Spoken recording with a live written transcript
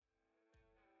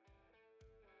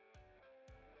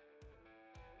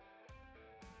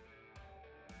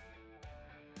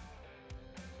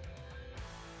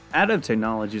Additive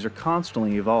technologies are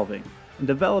constantly evolving and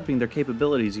developing their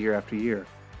capabilities year after year.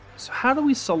 So, how do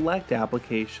we select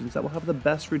applications that will have the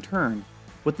best return?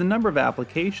 With the number of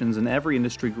applications in every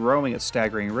industry growing at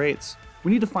staggering rates,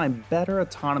 we need to find better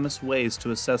autonomous ways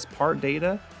to assess part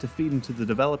data to feed into the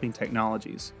developing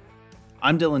technologies.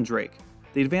 I'm Dylan Drake,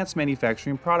 the Advanced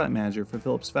Manufacturing Product Manager for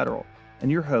Philips Federal, and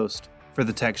your host for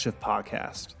the Tech Shift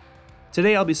podcast.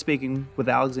 Today I'll be speaking with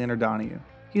Alexander Donahue.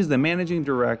 He's the Managing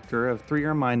Director of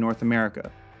 3R Mind North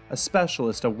America, a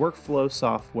specialist of workflow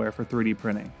software for 3D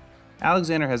printing.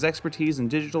 Alexander has expertise in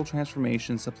digital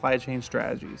transformation supply chain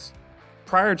strategies.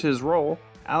 Prior to his role,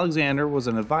 Alexander was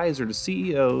an advisor to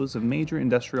CEOs of major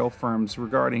industrial firms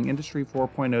regarding Industry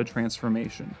 4.0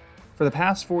 transformation. For the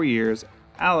past 4 years,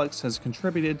 Alex has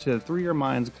contributed to 3R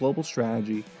Mind's global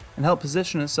strategy and helped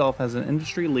position itself as an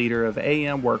industry leader of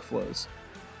AM workflows.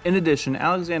 In addition,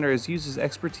 Alexander has used his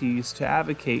expertise to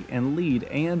advocate and lead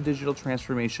AM digital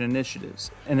transformation initiatives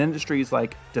in industries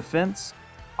like defense,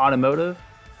 automotive,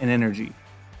 and energy.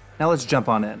 Now let's jump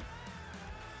on in.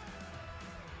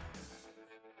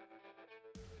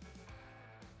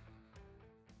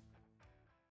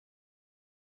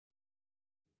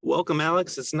 Welcome,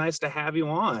 Alex. It's nice to have you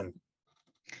on.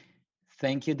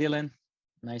 Thank you, Dylan.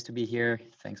 Nice to be here.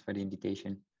 Thanks for the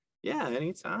invitation. Yeah,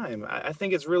 anytime. I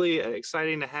think it's really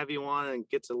exciting to have you on and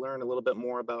get to learn a little bit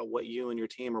more about what you and your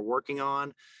team are working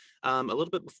on. A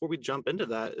little bit before we jump into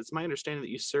that, it's my understanding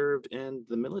that you served in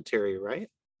the military, right?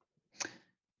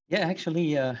 Yeah,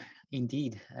 actually,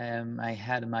 indeed. I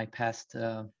had my past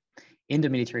in the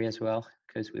military as well,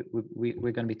 because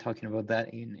we're going to be talking about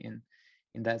that in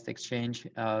that exchange.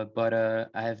 But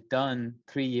I have done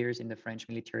 3 years in the French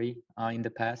military in the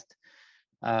past.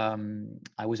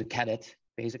 I was a cadet,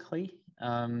 basically,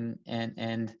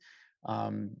 and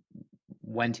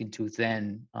went into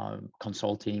then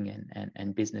consulting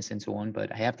and business and so on.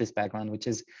 But I have this background, which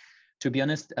is, to be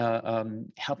honest,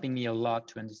 helping me a lot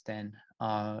to understand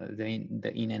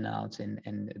the in and outs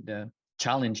and the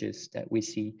challenges that we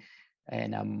see.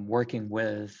 And I'm working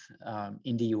with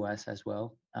in the US as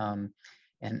well.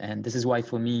 And this is why,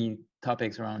 for me,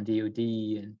 topics around DoD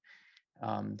and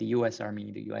the U.S.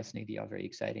 Army, the U.S. Navy are very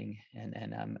exciting,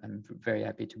 and I'm very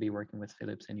happy to be working with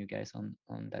Philips and you guys on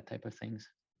that type of things.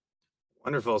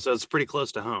 Wonderful. So it's pretty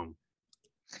close to home.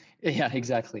 Yeah,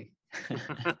 exactly.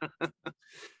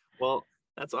 Well,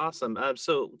 that's awesome.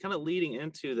 So kind of leading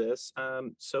into this,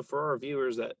 so for our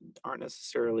viewers that aren't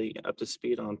necessarily up to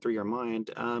speed on 3R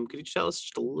Mind, could you tell us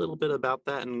just a little bit about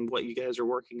that and what you guys are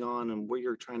working on and where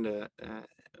you're trying to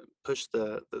push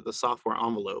the software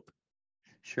envelope?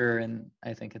 Sure, and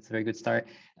I think it's a very good start.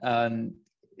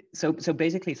 So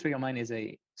basically, 3R Mind is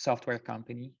a software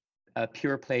company, a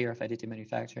pure player of additive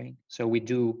manufacturing. So we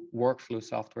do workflow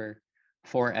software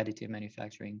for additive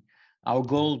manufacturing. Our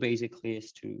goal basically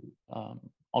is to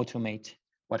automate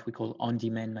what we call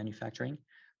on-demand manufacturing,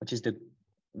 which is the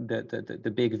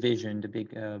big vision, the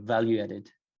big value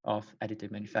added of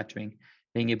additive manufacturing,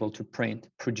 being able to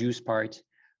produce parts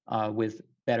with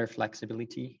better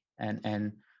flexibility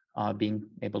and being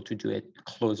able to do it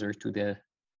closer to the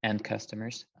end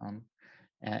customers.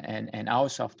 And our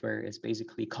software is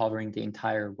basically covering the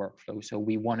entire workflow. So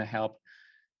we want to help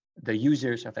the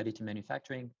users of additive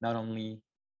manufacturing not only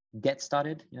get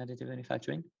started in additive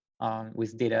manufacturing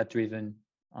with data-driven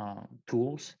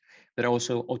tools, but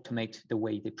also automate the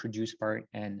way they produce part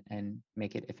and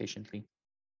make it efficiently.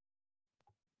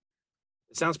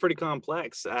 It sounds pretty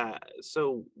complex.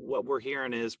 So what we're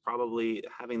hearing is probably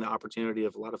having the opportunity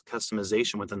of a lot of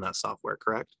customization within that software,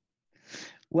 correct?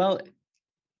 Well,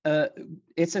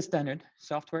 it's a standard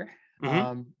software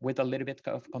with a little bit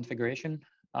of configuration,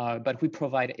 but we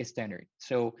provide a standard.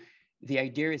 So the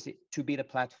idea is to be the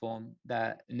platform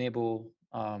that enable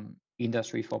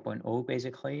Industry 4.0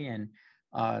 basically, and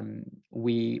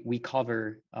we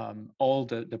cover all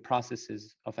the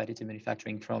processes of additive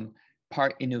manufacturing, from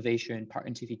part innovation, part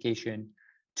identification,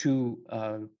 to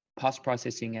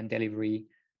post-processing and delivery,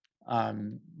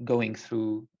 going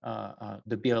through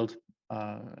the build,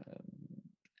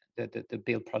 the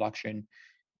build production,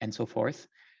 and so forth.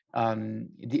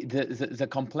 The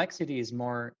complexity is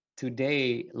more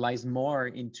today lies more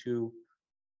into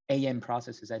AM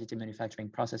processes, additive manufacturing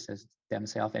processes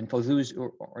themselves. And for those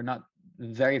who are not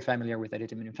very familiar with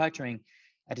additive manufacturing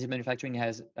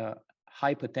has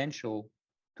high potential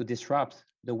to disrupt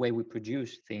the way we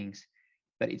produce things,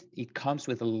 but it comes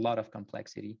with a lot of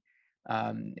complexity.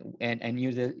 And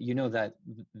you know that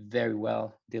very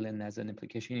well, Dylan, as an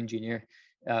application engineer.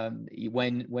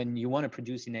 When you want to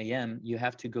produce in AM, you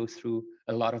have to go through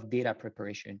a lot of data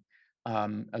preparation,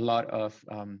 a lot of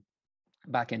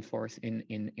back and forth in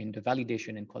the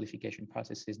validation and qualification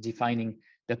processes, defining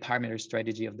the parameter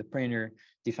strategy of the printer,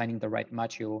 defining the right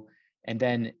material. And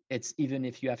then it's even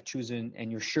if you have chosen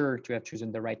and you're sure to have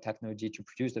chosen the right technology to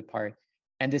produce the part,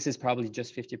 and this is probably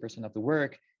just 50% of the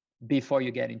work before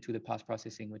you get into the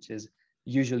post-processing, which is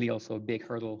usually also a big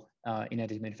hurdle in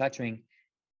additive manufacturing,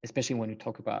 especially when you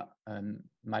talk about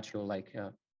material like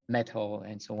metal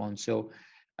and so on. So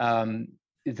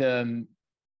the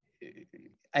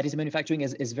additive manufacturing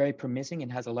is very promising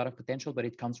and has a lot of potential, but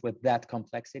it comes with that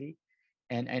complexity.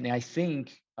 And I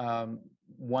think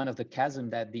one of the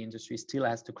chasm that the industry still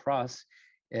has to cross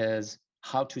is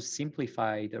how to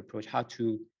simplify the approach, how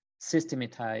to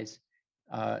systematize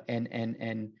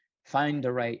and find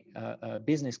the right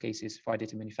business cases for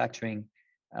additive manufacturing,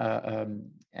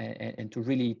 and to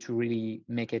really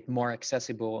make it more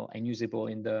accessible and usable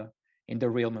in the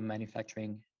realm of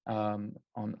manufacturing on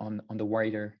the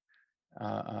wider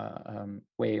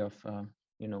way of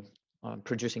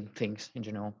producing things in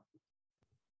general.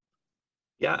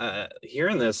 Yeah,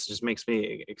 hearing this just makes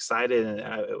me excited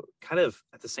and kind of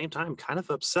at the same time kind of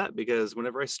upset, because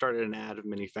whenever I started in additive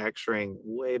manufacturing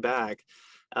way back,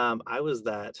 I was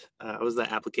that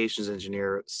applications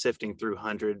engineer sifting through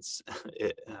hundreds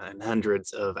and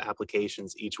hundreds of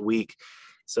applications each week.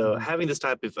 So having this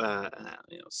type of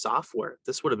software,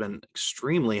 this would have been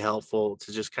extremely helpful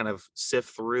to just kind of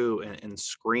sift through and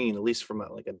screen, at least from a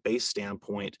base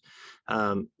standpoint,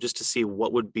 just to see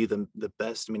what would be the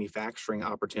best manufacturing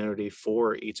opportunity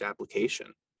for each application.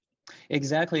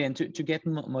 Exactly, and to get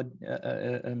more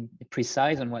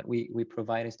precise on what we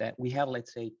provide is that we have,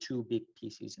 let's say, two big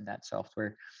pieces in that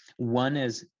software. One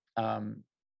is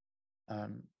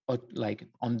like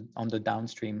on the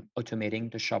downstream, automating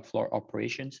the shop floor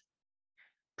operations,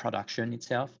 production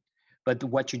itself. But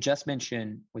what you just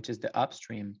mentioned, which is the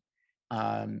upstream,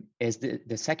 is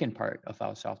the second part of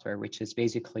our software, which is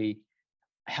basically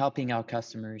helping our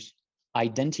customers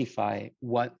identify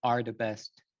what are the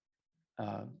best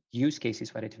use cases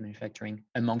for additive manufacturing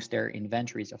amongst their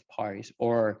inventories of parts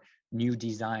or new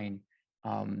design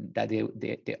that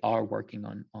they are working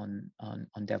on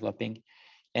developing.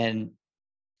 And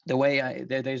the way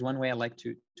there's one way I like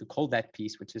to call that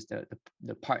piece, which is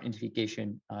the part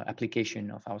identification application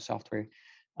of our software.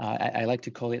 I like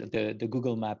to call it the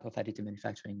Google map of additive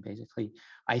manufacturing. Basically,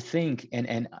 I think,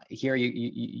 and here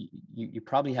you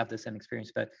probably have the same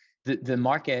experience, but the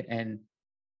market and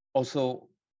also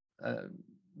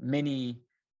many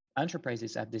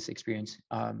enterprises have this experience.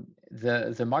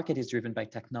 The market is driven by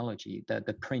technology,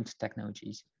 the print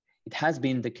technologies. It has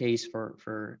been the case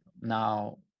for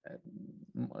now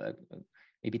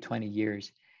maybe 20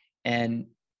 years. And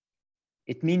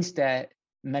it means that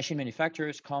machine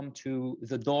manufacturers come to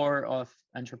the door of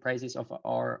enterprises of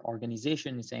our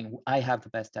organization saying, I have the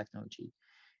best technology.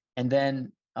 And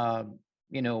then,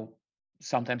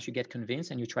 sometimes you get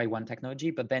convinced and you try one technology,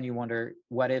 but then you wonder,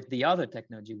 what if the other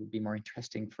technology would be more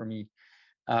interesting for me?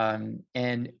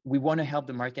 And we want to help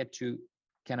the market to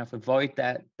kind of avoid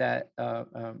that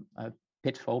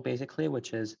pitfall, basically,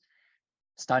 which is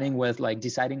starting with like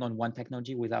deciding on one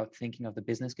technology without thinking of the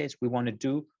business case. We want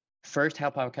to first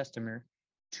help our customer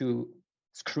to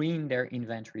screen their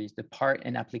inventories, the part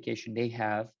and application they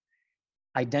have,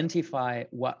 identify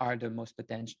what are the most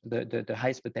potential, the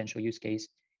highest potential use case,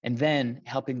 and then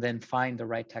helping them find the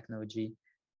right technology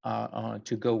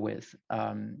to go with.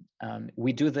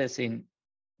 We do this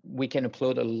we can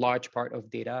upload a large part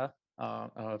of data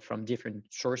from different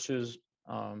sources,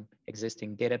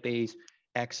 existing database,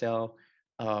 Excel.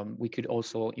 We could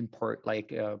also import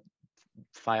like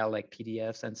file like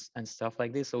PDFs and stuff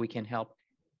like this, so we can help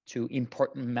to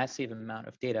import massive amount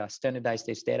of data, standardize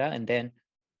this data, and then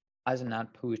as an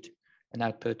output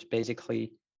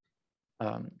basically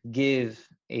give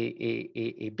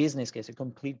a business case, a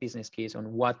complete business case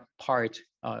on what part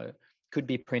could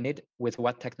be printed with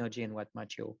what technology and what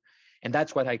material. And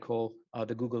that's what I call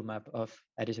the Google map of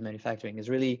additive manufacturing, is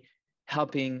really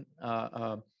helping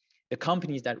the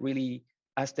companies that really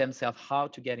ask themselves how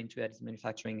to get into additive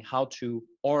manufacturing, how to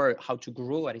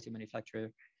grow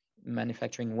additive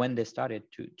manufacturing when they started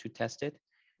to test it,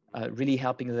 really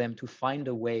helping them to find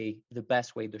the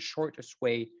best way, the shortest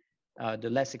way, the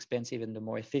less expensive and the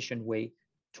more efficient way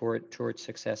toward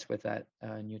success with that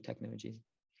new technology.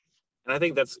 And I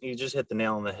think you just hit the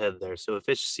nail on the head there. So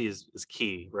efficiency is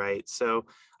key, right? So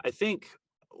I think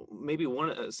maybe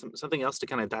something else to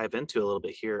kind of dive into a little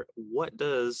bit here. What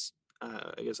does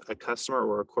I guess a customer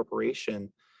or a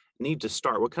corporation need to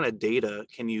start? What kind of data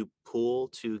can you pull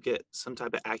to get some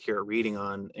type of accurate reading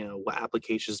on what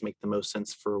applications make the most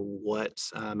sense for what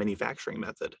manufacturing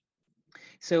method?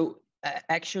 So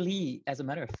Actually, as a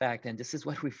matter of fact, and this is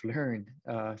what we've learned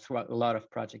throughout a lot of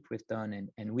projects we've done,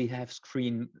 and we have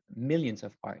screened millions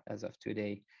of parts as of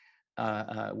today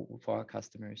for our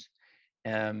customers.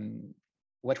 Um,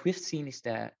 what we've seen is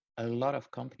that a lot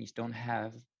of companies don't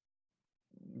have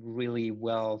really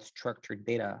well structured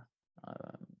data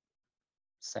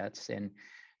sets, and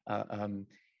uh, um,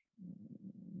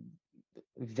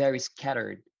 very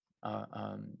scattered uh,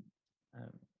 um, um,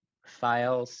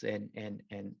 files and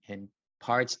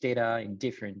parts data in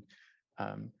different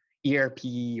ERP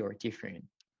or different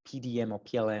PDM or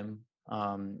PLM,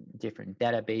 different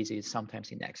databases,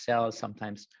 sometimes in Excel,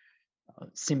 sometimes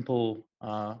simple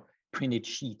printed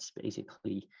sheets,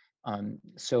 basically.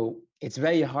 So it's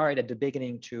very hard at the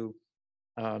beginning to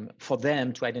for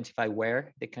them to identify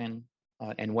where they can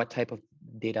and what type of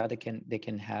data they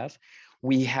can have.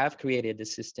 We have created a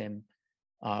system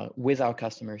with our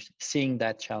customers, seeing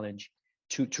that challenge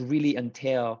to really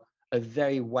entail a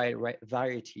very wide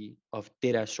variety of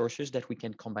data sources that we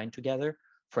can combine together.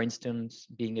 For instance,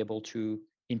 being able to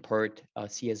import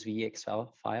CSV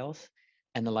Excel files,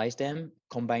 analyze them,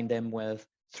 combine them with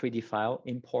 3D file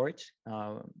import,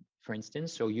 for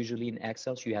instance. So usually in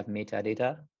Excel, you have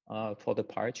metadata for the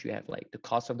parts. You have like the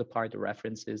cost of the part, the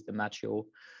references, the material,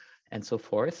 and so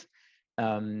forth.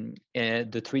 And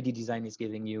the 3D design is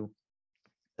giving you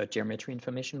the geometry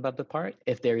information about the part.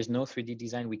 If there is no 3D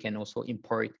design, we can also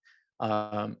import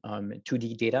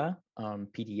 2D data,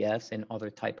 PDFs and other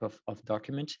type of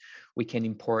documents. We can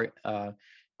import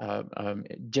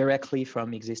directly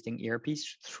from existing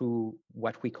ERPs through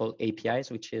what we call APIs,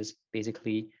 which is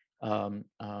basically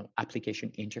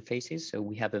application interfaces. So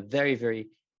we have a very, very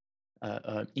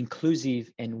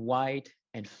inclusive and wide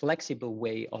and flexible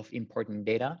way of importing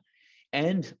data,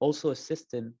 and also a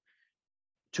system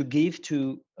to give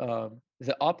to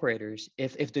the operators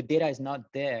if the data is not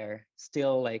there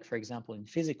still, like for example in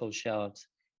physical shelves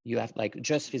you have like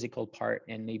just physical part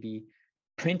and maybe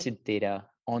printed data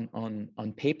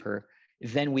on paper,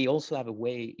 then we also have a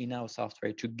way in our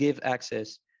software to give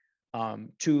access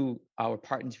to our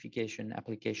part identification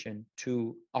application,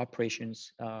 to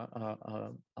operations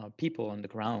people on the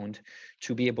ground,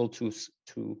 to be able to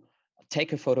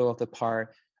take a photo of the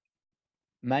part,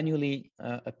 manually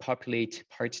populate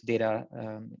parts data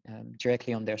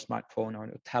directly on their smartphone or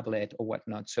a tablet or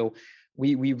whatnot. So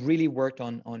we really worked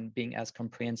on being as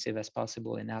comprehensive as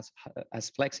possible and as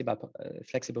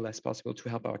flexible as possible to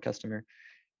help our customer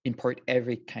import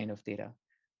every kind of data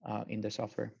in the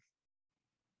software.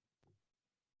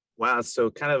 Wow,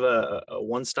 so kind of a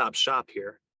one-stop shop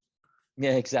here.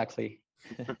 Yeah, exactly.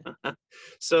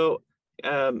 So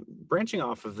branching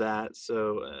off of that,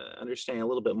 so understanding a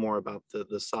little bit more about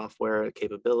the software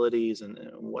capabilities and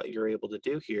what you're able to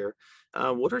do here,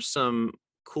 what are some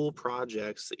cool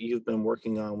projects that you've been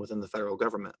working on within the federal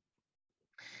government?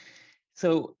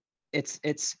 So it's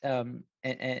and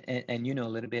you know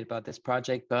a little bit about this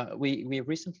project, but we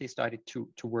recently started to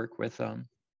work with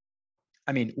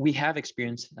I mean, we have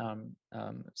experience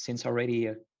since already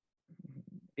a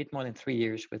bit more than 3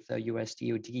 years with the US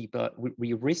DoD, but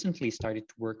we recently started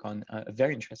to work on a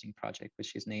very interesting project,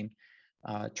 which is named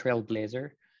Trailblazer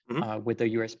with the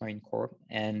US Marine Corps.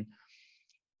 And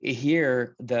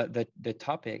here, the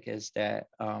topic is that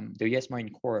the US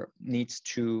Marine Corps needs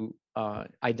to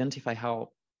identify how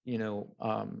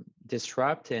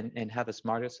disrupt and have a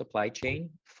smarter supply chain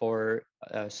for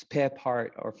a spare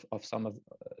part of some of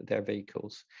their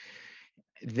vehicles.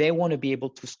 They want to be able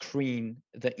to screen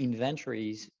the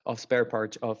inventories of spare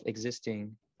parts of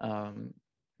existing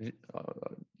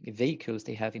vehicles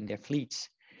they have in their fleets,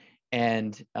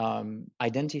 and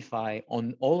identify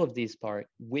on all of these parts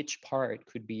which part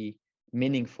could be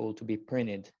meaningful to be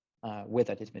printed with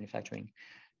additive manufacturing,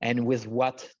 and with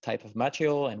what type of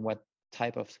material and what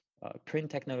type of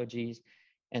print technologies,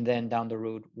 and then down the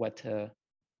road what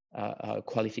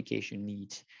qualification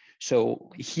needs. So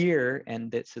here,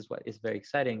 and this is what is very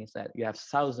exciting, is that you have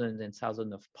thousands and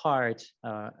thousands of parts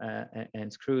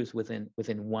and screws within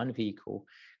one vehicle.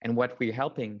 And what we're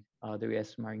helping the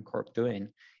US Marine Corps doing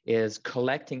is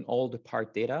collecting all the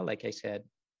part data, like I said,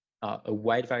 a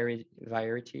wide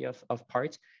variety of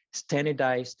parts,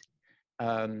 standardized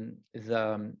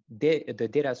the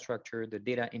data structure, the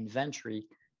data inventory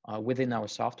within our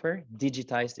software,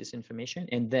 digitize this information,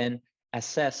 and then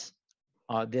assess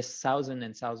this thousands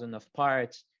and thousands of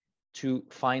parts to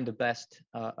find the best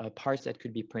parts that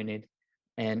could be printed,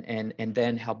 and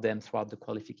then help them throughout the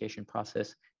qualification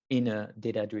process in a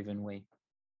data-driven way.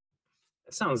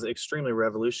 That sounds extremely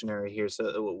revolutionary here.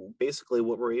 So basically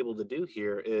what we're able to do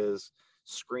here is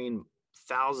screen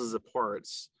thousands of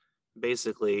parts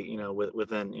basically,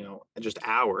 within, just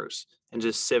hours, and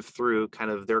just sift through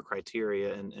kind of their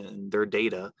criteria and their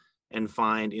data, and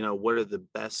find, what are the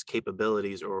best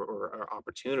capabilities or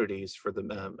opportunities for the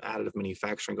additive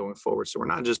manufacturing going forward. So we're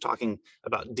not just talking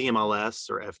about DMLS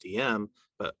or FDM,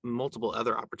 but multiple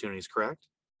other opportunities, correct?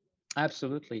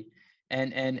 Absolutely.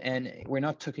 And we're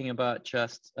not talking about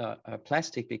just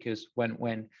plastic, because when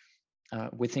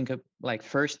we think of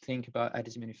first think about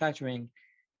additive manufacturing,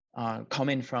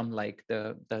 coming from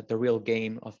the real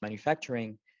game of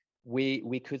manufacturing,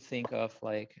 we could think of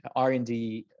like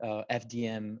R&D,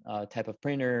 FDM type of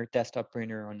printer, desktop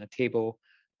printer on a table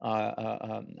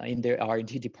in their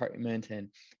R&D department,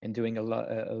 and doing a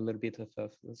little bit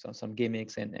of some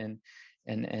gimmicks and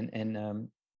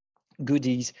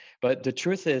goodies. But the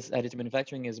truth is, additive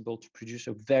manufacturing is able to produce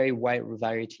a very wide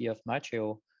variety of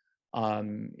material,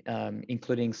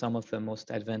 including some of the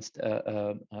most advanced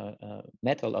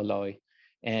metal alloy.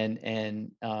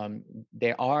 And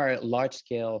there are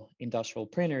large-scale industrial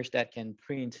printers that can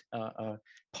print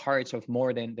parts of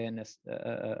more than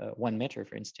 1 meter,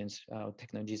 for instance.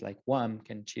 Technologies like WAM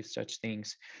can achieve such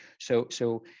things.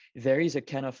 So there is a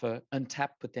kind of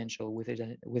untapped potential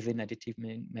within additive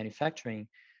manufacturing,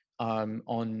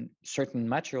 on certain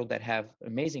material that have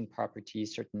amazing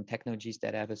properties, certain technologies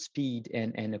that have a speed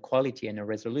and a quality and a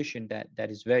resolution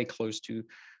that is very close to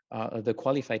the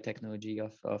qualified technology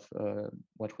of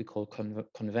what we call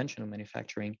conventional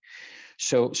manufacturing.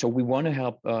 So we want to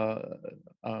help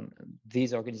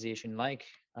these organizations like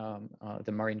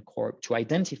the Marine Corps to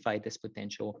identify this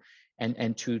potential,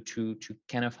 and to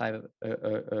kind of have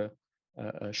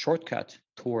a shortcut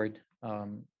toward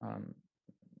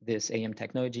this AM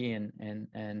technology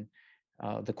and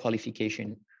the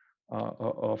qualification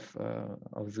of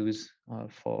those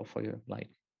for your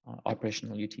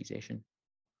operational utilization.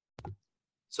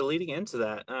 So leading into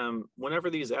that, whenever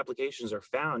these applications are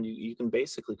found, you can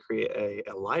basically create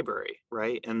a library,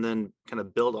 right? And then kind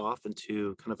of build off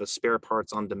into kind of a spare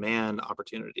parts on demand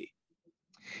opportunity.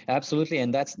 Absolutely,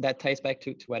 and that ties back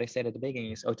to what I said at the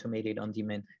beginning, is automated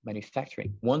on-demand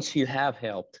manufacturing. Once you have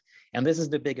helped, and this is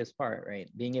the biggest part, right?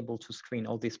 Being able to screen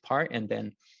all this part and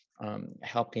then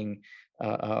helping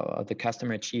the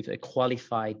customer achieve a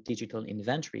qualified digital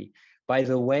inventory. By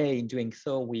the way, in doing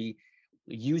so,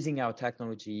 using our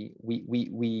technology,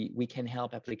 we can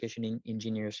help application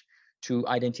engineers to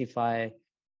identify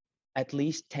at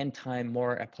least 10 times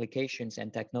more applications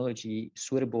and technology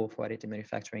suitable for additive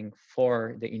manufacturing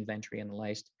for the inventory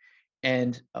analyzed.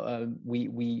 And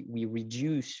we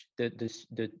reduce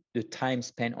the time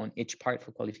spent on each part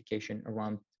for qualification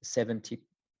around 70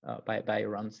 by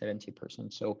around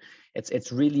 70%. So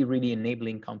it's really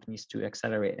enabling companies to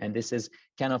accelerate. And this is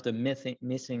kind of the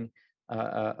missing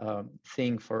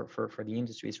thing for the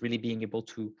industry, is really being able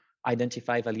to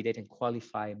identify, validate, and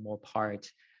qualify more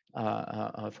parts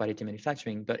for additive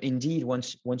manufacturing. But indeed,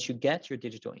 once you get your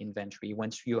digital inventory,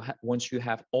 once you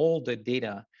have all the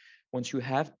data, once you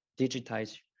have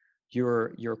digitized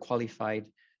your qualified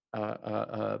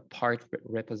part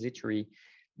repository,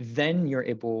 then you're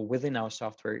able within our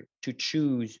software to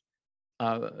choose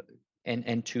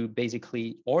and to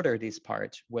basically order these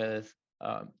parts with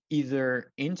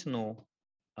either internal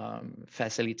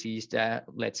facilities that,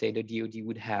 let's say, the DoD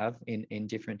would have in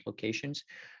different locations,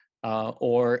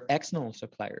 or external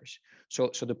suppliers. So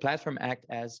the platform act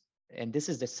as, and this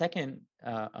is the second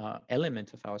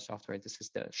element of our software, this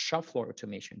is the shop floor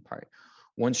automation part.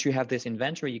 Once you have this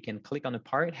inventory, you can click on the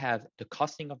part, have the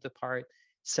costing of the part,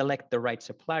 select the right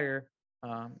supplier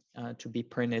to be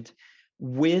printed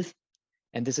with,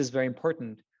 and this is very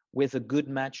important, with a good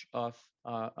match of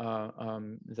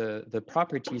the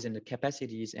properties and the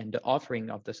capacities and the offering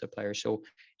of the supplier. So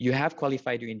you have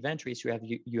qualified your inventories,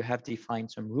 you have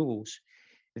defined some rules.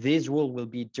 These rules will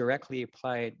be directly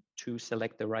applied to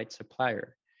select the right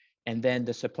supplier. And then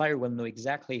the supplier will know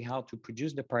exactly how to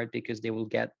produce the part, because they will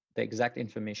get the exact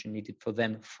information needed for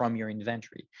them from your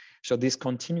inventory. So this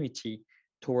continuity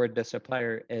toward the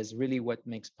supplier is really what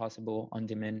makes possible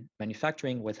on-demand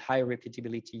manufacturing with high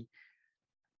repeatability,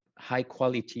 high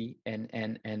quality,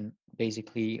 and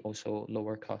basically also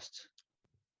lower costs.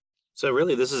 So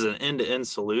really, this is an end-to-end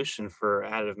solution for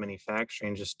additive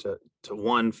manufacturing, just to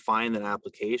one, find an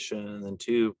application, and then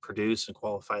two, produce and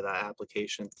qualify that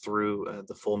application through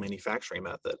the full manufacturing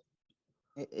method.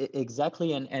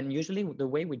 Exactly, and usually the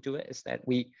way we do it is that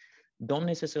we don't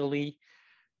necessarily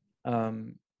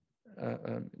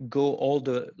go all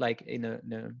the, like in a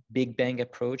big bang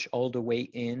approach all the way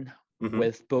in. Mm-hmm.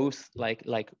 With both like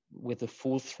with the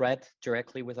full thread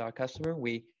directly with our customer.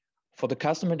 For the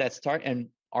customer that start and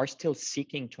are still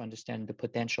seeking to understand the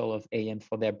potential of AM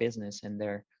for their business and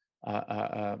their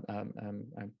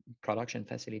production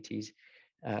facilities.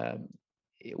 Um,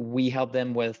 we help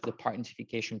them with the part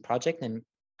identification project and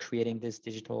creating this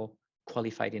digital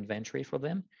qualified inventory for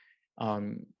them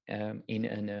in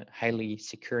a highly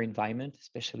secure environment,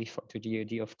 especially for the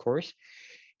DoD, of course.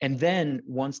 And then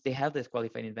once they have this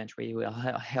qualified inventory, we'll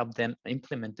help them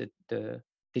implement the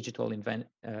digital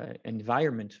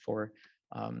environment for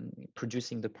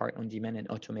producing the part on demand and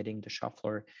automating the shop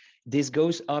floor. This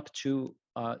goes up to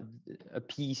a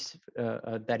piece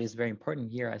that is very important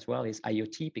here as well is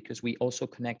IoT, because we also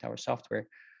connect our software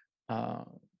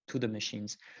to the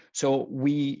machines. So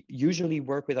we usually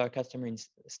work with our customers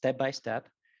step by step,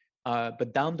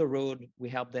 but down the road, we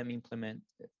help them implement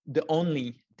the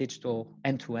only digital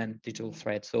end-to-end digital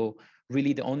thread. So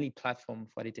really the only platform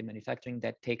for additive manufacturing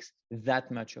that takes that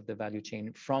much of the value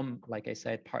chain from, like I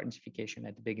said, part identification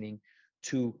at the beginning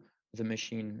to the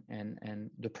machine and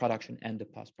the production and the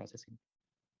post-processing.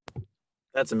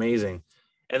 That's amazing.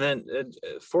 And then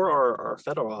for our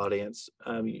federal audience,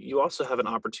 you also have an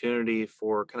opportunity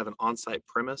for kind of an on-site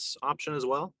premise option as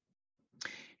well.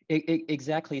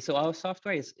 Exactly. So our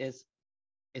software is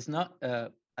not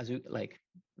as you like.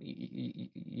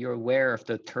 You're aware of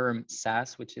the term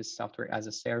SaaS, which is software as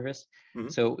a service. Mm-hmm.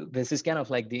 So this is kind of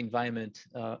like the environment,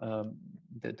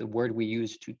 the word we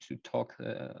use to talk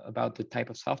about the type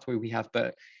of software we have.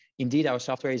 But indeed, our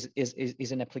software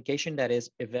is an application that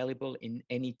is available in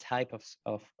any type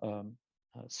of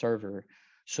server.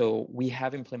 So we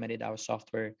have implemented our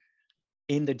software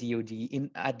in the DoD,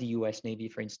 at the U.S. Navy,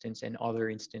 for instance, and other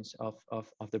instances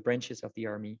of the branches of the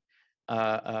Army,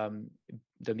 the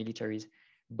militaries.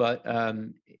 But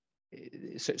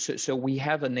so we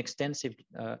have an extensive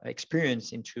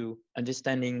experience into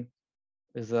understanding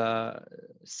the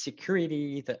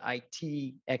security, the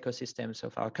IT ecosystems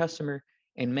of our customer,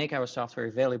 and make our software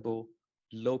available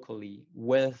locally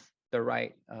with the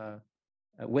right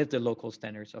with the local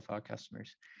standards of our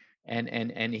customers.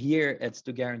 And here it's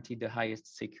to guarantee the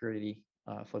highest security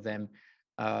for them.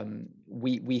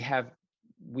 We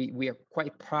are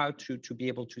quite proud to be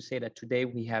able to say that today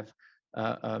we have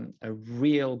a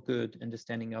real good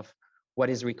understanding of what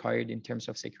is required in terms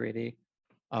of security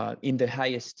in the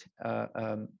highest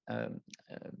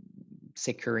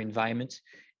secure environment.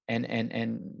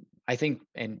 And I think,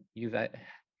 and you've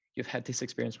had this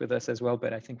experience with us as well,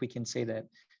 but I think we can say that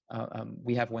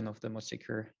we have one of the most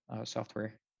secure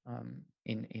software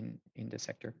in the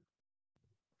sector.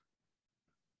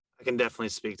 I can definitely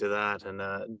speak to that,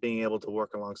 and being able to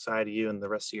work alongside you and the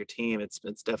rest of your team, it's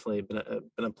definitely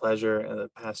been a pleasure in the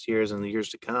past years and the years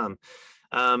to come.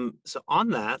 So on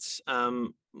that,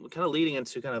 kind of leading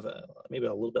into kind of maybe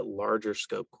a little bit larger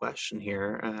scope question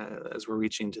here, as we're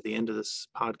reaching to the end of this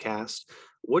podcast,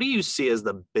 what do you see as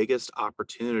the biggest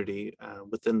opportunity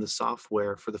within the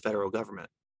software for the federal government?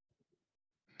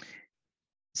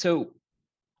 So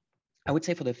I would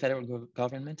say for the federal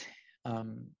government,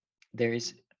 there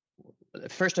is,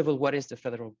 first of all, what is the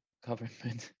federal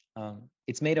government?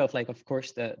 It's made of, like, of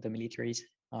course, the militaries,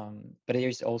 but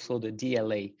there's also the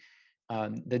DLA.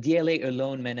 The DLA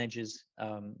alone manages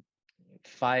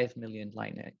 5 million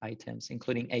line items,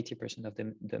 including 80% of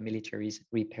the military's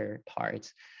repair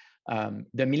parts.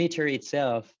 The military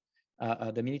itself,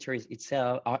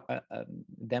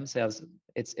 themselves,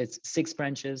 it's 6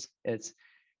 branches. It's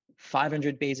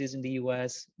 500 bases in the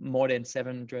US, more than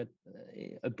 700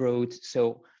 abroad.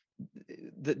 So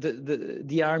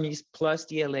the armies plus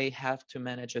DLA have to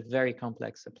manage a very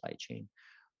complex supply chain,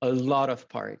 a lot of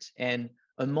parts. And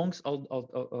amongst all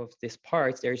of these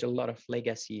parts, there's a lot of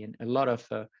legacy and a lot of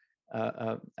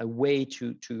a way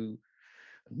to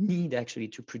need actually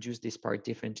to produce this part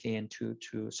differently and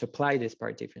to supply this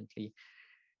part differently.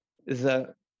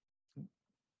 The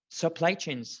supply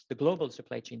chains, the global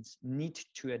supply chains, need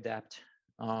to adapt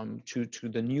to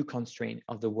the new constraint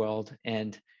of the world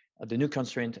and the new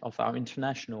constraint of our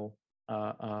international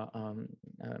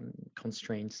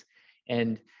constraints.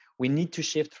 And we need to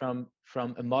shift from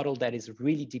a model that is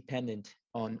really dependent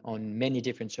on many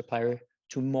different suppliers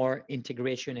to more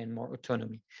integration and more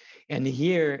autonomy. And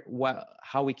here,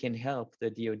 how we can help the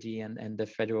DoD and the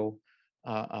federal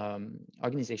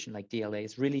organization like DLA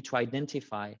is really to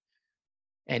identify.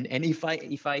 And if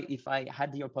I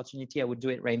had the opportunity, I would do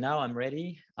it right now. I'm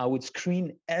ready. I would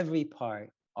screen every part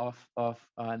of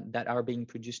that are being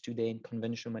produced today in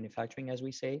conventional manufacturing, as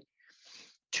we say,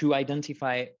 to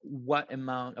identify what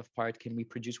amount of part can we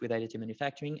produce with additive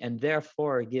manufacturing, and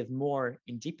therefore give more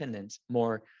independence,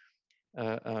 more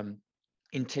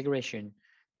integration,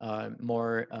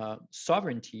 more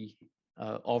sovereignty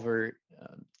over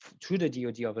to the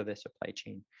DoD over the supply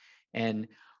chain. And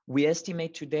We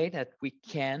estimate today that we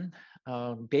can,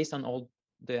 based on all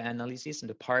the analysis and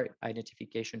the part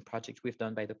identification projects we've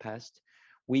done by the past,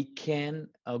 we can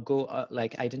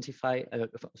identify,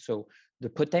 so the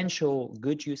potential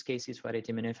good use cases for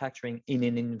additive manufacturing in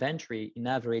an inventory in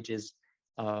average is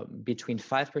between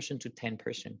 5% to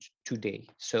 10% today.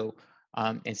 So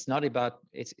it's not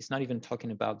even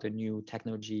talking about the new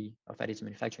technology of additive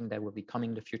manufacturing that will be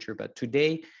coming in the future, but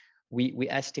today we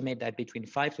estimate that between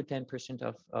 5 to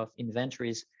 10% of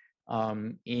inventories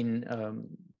in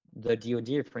the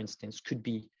DoD, for instance, could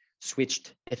be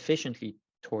switched efficiently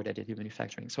toward additive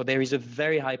manufacturing. So there is a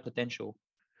very high potential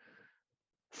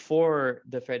for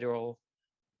the federal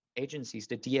agencies,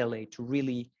 the DLA, to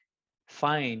really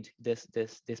find this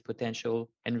potential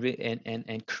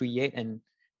and create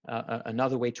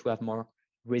another way to have more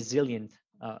resilient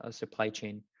supply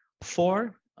chain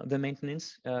for the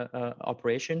maintenance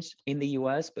operations in the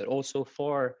US, but also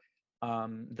for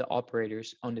the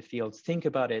operators on the field. Think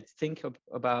about it. Think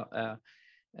about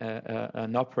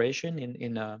an operation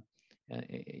in a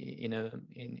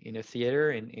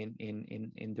theater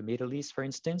in the Middle East, for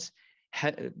instance,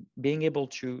 being able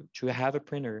to have a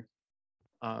printer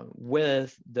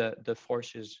with the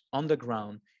forces on the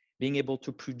ground, being able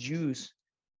to produce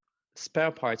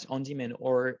spare parts on demand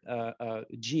or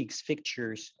jigs,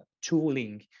 fixtures,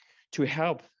 tooling to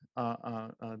help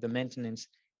the maintenance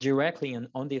directly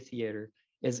on the theater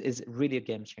is really a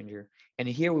game changer. And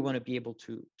here we want to be able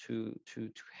to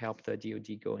help the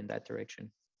DoD go in that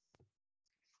direction.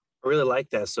 I really like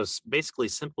that. So basically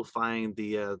simplifying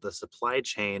the supply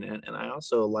chain, and I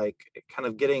also like kind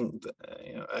of getting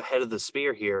ahead of the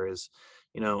spear here is,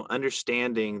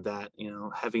 understanding that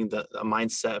having a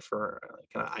mindset for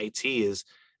kind of IT is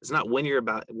not when you're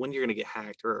going to get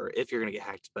hacked or if you're going to get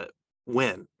hacked, but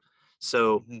when.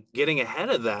 So getting ahead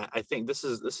of that, I think this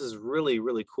is really,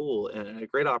 really cool and a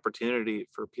great opportunity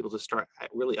for people to start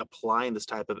really applying this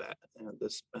type of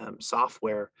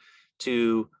software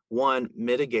to, one,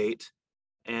 mitigate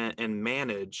and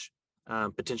manage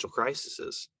potential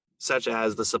crises, such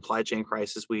as the supply chain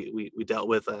crisis we dealt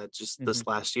with just this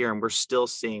last year, and we're still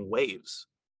seeing waves.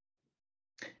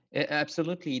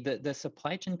 Absolutely, the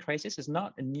supply chain crisis is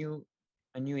not a new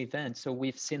event. So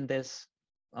we've seen this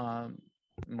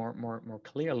more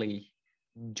clearly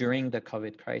during the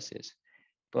COVID crisis,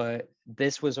 but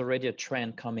this was already a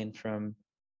trend coming from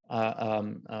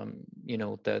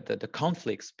the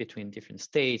conflicts between different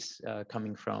states,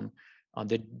 coming from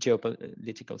the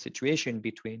geopolitical situation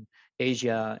between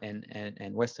Asia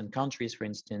and Western countries, for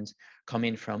instance,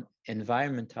 coming from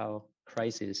environmental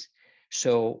crisis.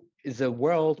 So the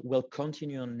world will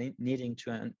continue needing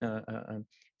to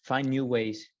find new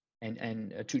ways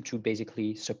and to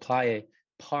basically supply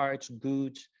parts,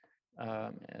 goods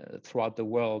throughout the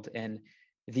world. And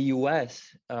the US,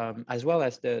 as well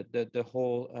as the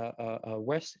whole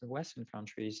Western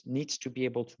countries, needs to be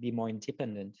able to be more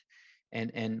independent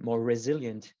and more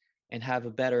resilient and have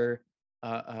a better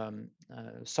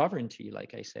sovereignty,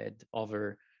 like I said,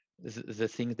 over the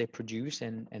things they produce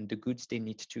and the goods they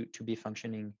need to be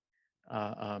functioning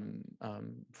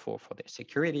for their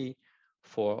security,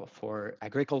 for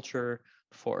agriculture,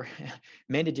 for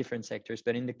many different sectors.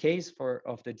 But in the case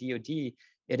of the DoD,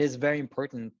 it is very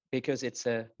important because it's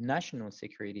a national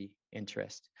security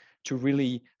interest to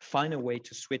really find a way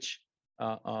to switch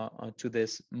to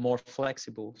this more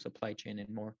flexible supply chain and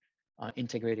more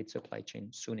integrated supply chain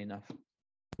soon enough.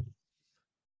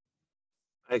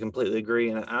 I completely agree,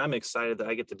 and I'm excited that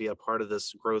I get to be a part of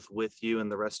this growth with you and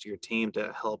the rest of your team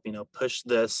to help, push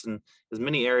this in as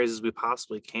many areas as we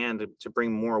possibly can to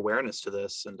bring more awareness to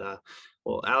this. And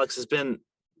well, Alex, it's been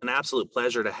an absolute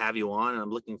pleasure to have you on, and I'm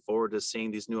looking forward to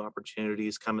seeing these new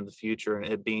opportunities come in the future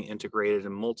and it being integrated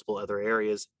in multiple other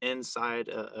areas inside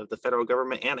of the federal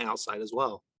government and outside as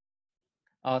well.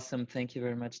 Awesome. Thank you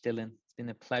very much, Dylan. It's been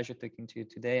a pleasure talking to you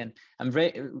today, and I'm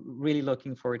really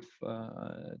looking forward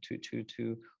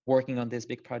to working on these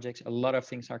big projects. A lot of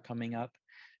things are coming up,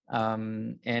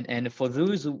 and for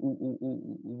those who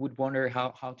would wonder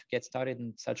how to get started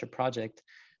in such a project,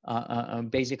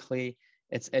 basically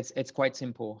it's quite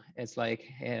simple. It's like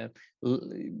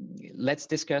let's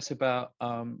discuss about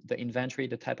the inventory,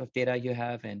 the type of data you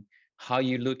have, and how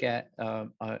you look at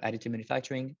additive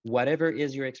manufacturing. Whatever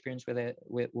is your experience with it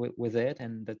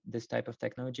and this type of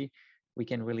technology, we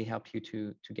can really help you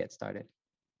to get started.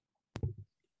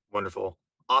 Wonderful.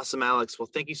 Awesome, Alex. Well,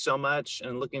 thank you so much,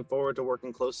 and looking forward to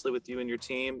working closely with you and your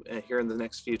team here in the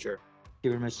next future. Thank you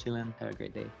very much, Dylan. Have a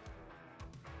great day.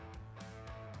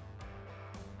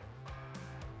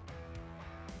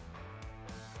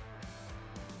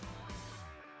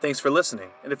 Thanks for listening,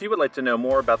 and if you would like to know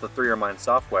more about the 3YourMind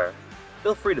software,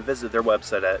 feel free to visit their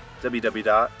website at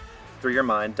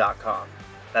www.3yourmind.com.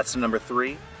 That's the number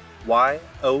 3, YOURMIND.com.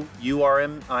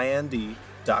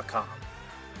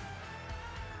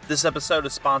 This episode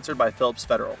is sponsored by Phillips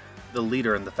Federal, the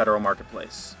leader in the federal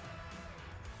marketplace.